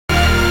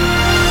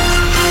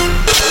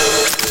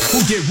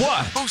did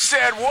what? Who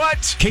said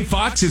what?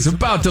 K-Fox is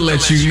about to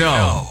let you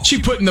know. She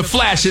putting the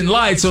flashing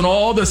lights on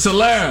all the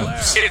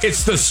celebs.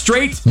 It's the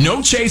straight,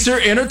 no chaser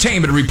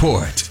entertainment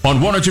report on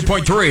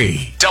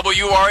 100.3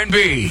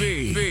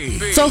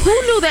 WRNB. So who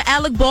knew that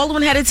Alec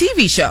Baldwin had a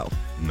TV show?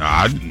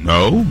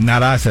 No.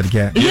 Not I said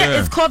again. Yeah,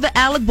 it's called the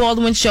Alec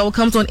Baldwin Show. It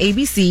comes on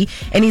ABC,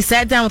 and he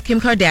sat down with Kim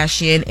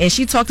Kardashian, and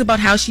she talked about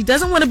how she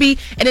doesn't want to be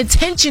an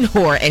attention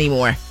whore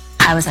anymore.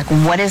 I was like,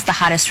 what is the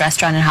hottest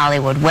restaurant in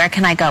Hollywood? Where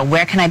can I go?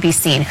 Where can I be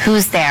seen?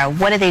 Who's there?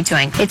 What are they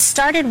doing? It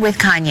started with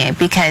Kanye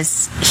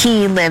because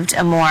he lived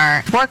a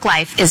more work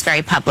life is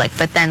very public,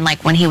 but then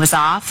like when he was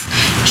off,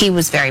 he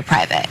was very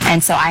private.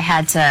 And so I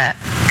had to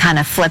kind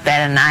of flip it,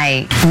 and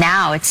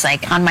now it's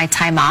like on my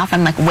time off,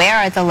 I'm like, where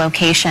are the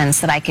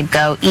locations that I could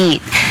go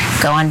eat,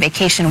 go on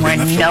vacation where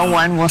no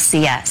one will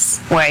see us,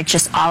 where it's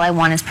just all I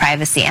want is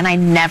privacy. And I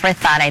never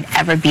thought I'd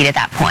ever be to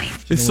that point.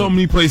 There's so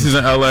many places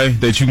in LA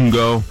that you can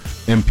go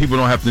and people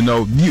don't have to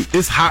know.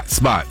 It's hot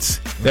spots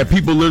that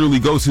people literally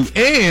go to.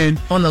 And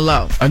on the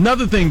low,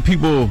 another thing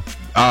people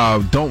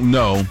don't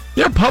know,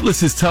 their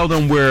publicists tell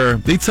them where,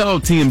 they tell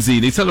TMZ,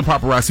 they tell the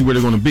paparazzi where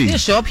they're going to be. Yeah,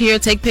 show up here,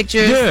 take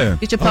pictures,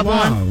 get your pub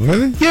on.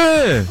 Really?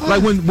 Yeah.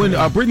 Like when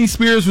Britney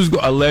Spears was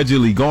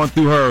allegedly going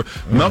through her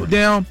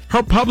meltdown,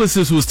 her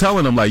publicist was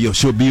telling them like, yo,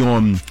 she'll be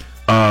on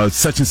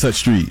such and such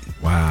street.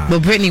 Wow.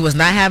 But Britney was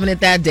not having it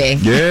that day.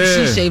 Yeah.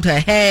 She shaved her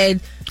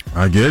head.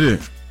 I get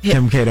it.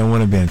 Kim K don't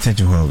want to be an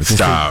attention whore.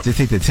 Stop. Just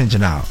take the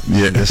attention out.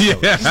 Yeah.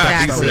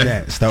 Exactly.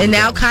 And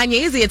now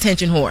Kanye is the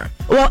attention whore.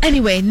 Well,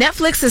 anyway,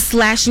 Netflix is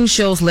slashing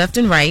shows left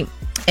and right,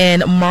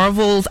 and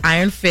Marvel's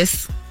Iron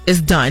Fist is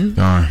done.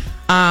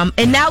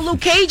 And now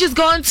Luke Cage is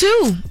gone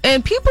too,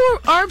 and people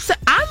are upset.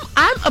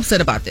 I'm upset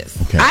about this.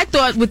 Okay. I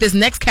thought with this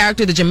next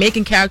character, the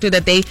Jamaican character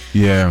that they,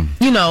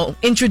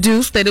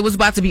 introduced, that it was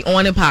about to be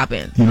on and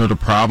popping. You know the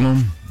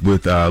problem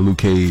with Luke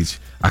Cage?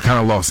 I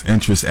kind of lost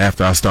interest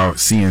after I started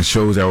seeing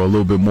shows that were a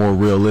little bit more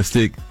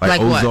realistic,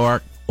 like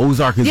Ozark. What?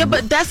 Ozark is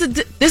but this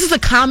is a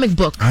comic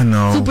book. I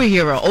know.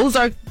 Superhero.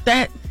 Ozark,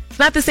 that's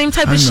not the same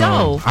type of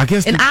show. I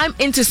guess. And I'm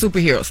into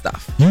superhero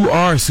stuff. You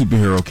are a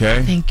superhero,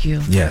 okay? Than't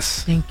you.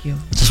 Yes. Thank you.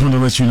 Just wanted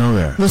to let you know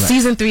that. Well,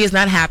 season 3 is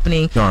not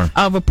happening. Darn.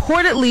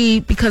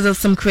 Reportedly because of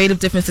some creative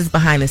differences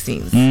behind the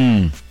scenes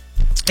in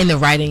the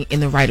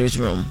writers'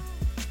 room.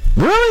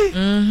 Really?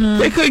 Mm-hmm.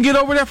 They couldn't get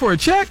over that for a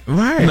check?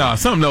 Right. No,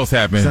 something else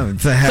happened.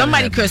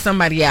 Somebody cursed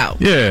somebody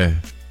out. Yeah.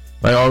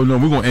 Like, oh no,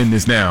 we're gonna end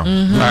this now.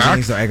 Mm-hmm. Luke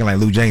James started acting like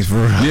Luke James for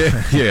real.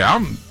 Yeah,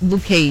 I'm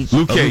Luke Cage.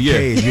 Luke Cage,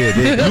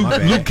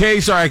 Luke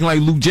Cage started acting like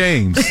Luke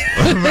James.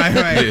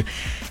 right.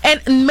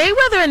 And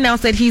Mayweather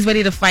announced that he's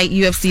ready to fight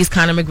UFC's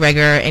Conor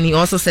McGregor, and he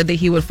also said that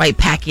he would fight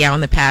Pacquiao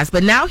in the past,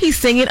 but now he's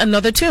singing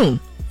another tune.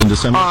 I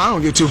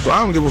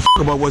don't give a fuck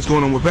about what's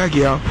going on with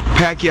Pacquiao.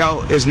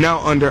 Pacquiao is now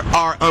under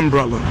our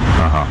umbrella,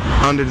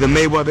 under the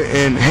Mayweather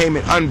and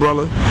Heyman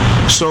umbrella.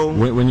 So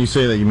when you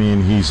say that, you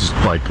mean he's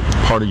like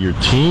part of your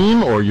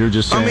team, or you're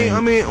just saying?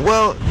 I mean,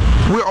 well,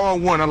 we're all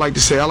one. I like to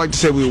say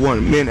we're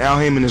one. Me and Al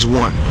Heyman is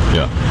one.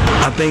 Yeah.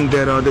 I think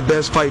that the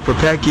best fight for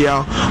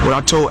Pacquiao, what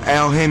I told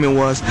Al Heyman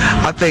was,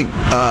 I think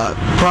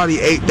probably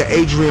the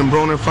Adrian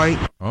Broner fight.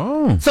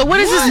 Oh. So what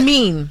does this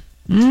mean?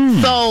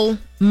 So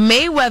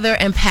Mayweather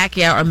and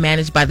Pacquiao are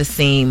managed by the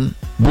same.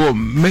 Well,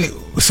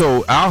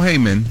 so Al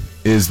Heyman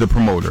is the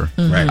promoter.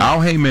 Right. Al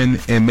Heyman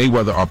and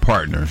Mayweather are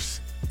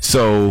partners.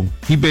 So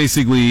he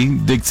basically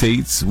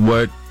dictates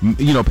what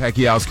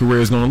Pacquiao's career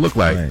is going to look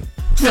like. Right.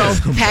 So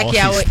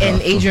Pacquiao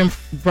and Adrian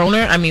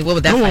Broner. I mean, what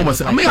would that fight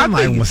look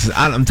like?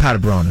 I'm tired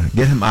of Broner.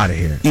 Get him out of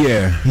here.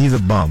 Yeah, he's a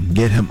bum.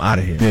 Get him out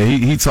of here. Yeah,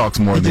 he talks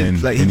more than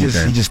he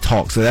just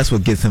talks. So that's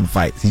what gets him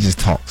fights. He just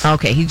talks.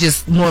 Okay, he's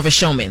just more of a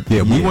showman.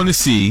 Yeah, we want to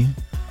see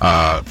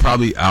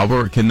probably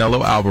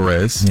Canelo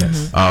Alvarez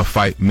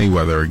fight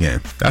Mayweather again.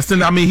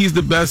 He's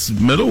the best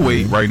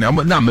middleweight right now,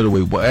 but not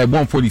middleweight, but at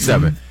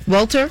 147.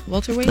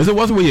 Welterweight? Is it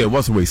welterweight? Yeah,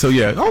 welterweight. So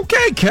yeah,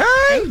 okay, Kay.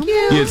 Thank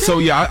you. Yeah, so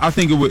yeah, I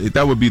think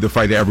that would be the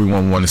fight that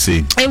everyone want to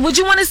see. And would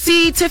you want to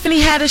see Tiffany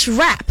Haddish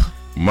rap?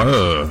 I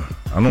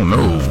don't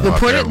know.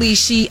 Reportedly,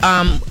 she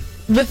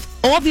with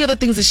all the other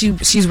things that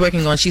she's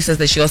working on, she says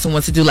that she also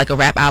wants to do like a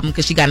rap album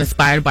because she got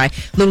inspired by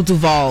Lil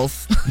Duval's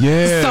song.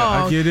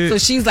 I get it. So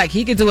she's like,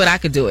 he could do it, I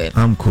could do it.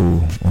 I'm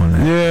cool on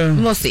that.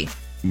 Yeah, we'll see.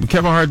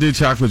 Kevin Hart did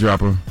Chocolate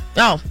Dropper.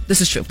 Oh,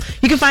 this is true.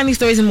 You can find these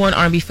stories and more on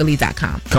rnbphilly.com.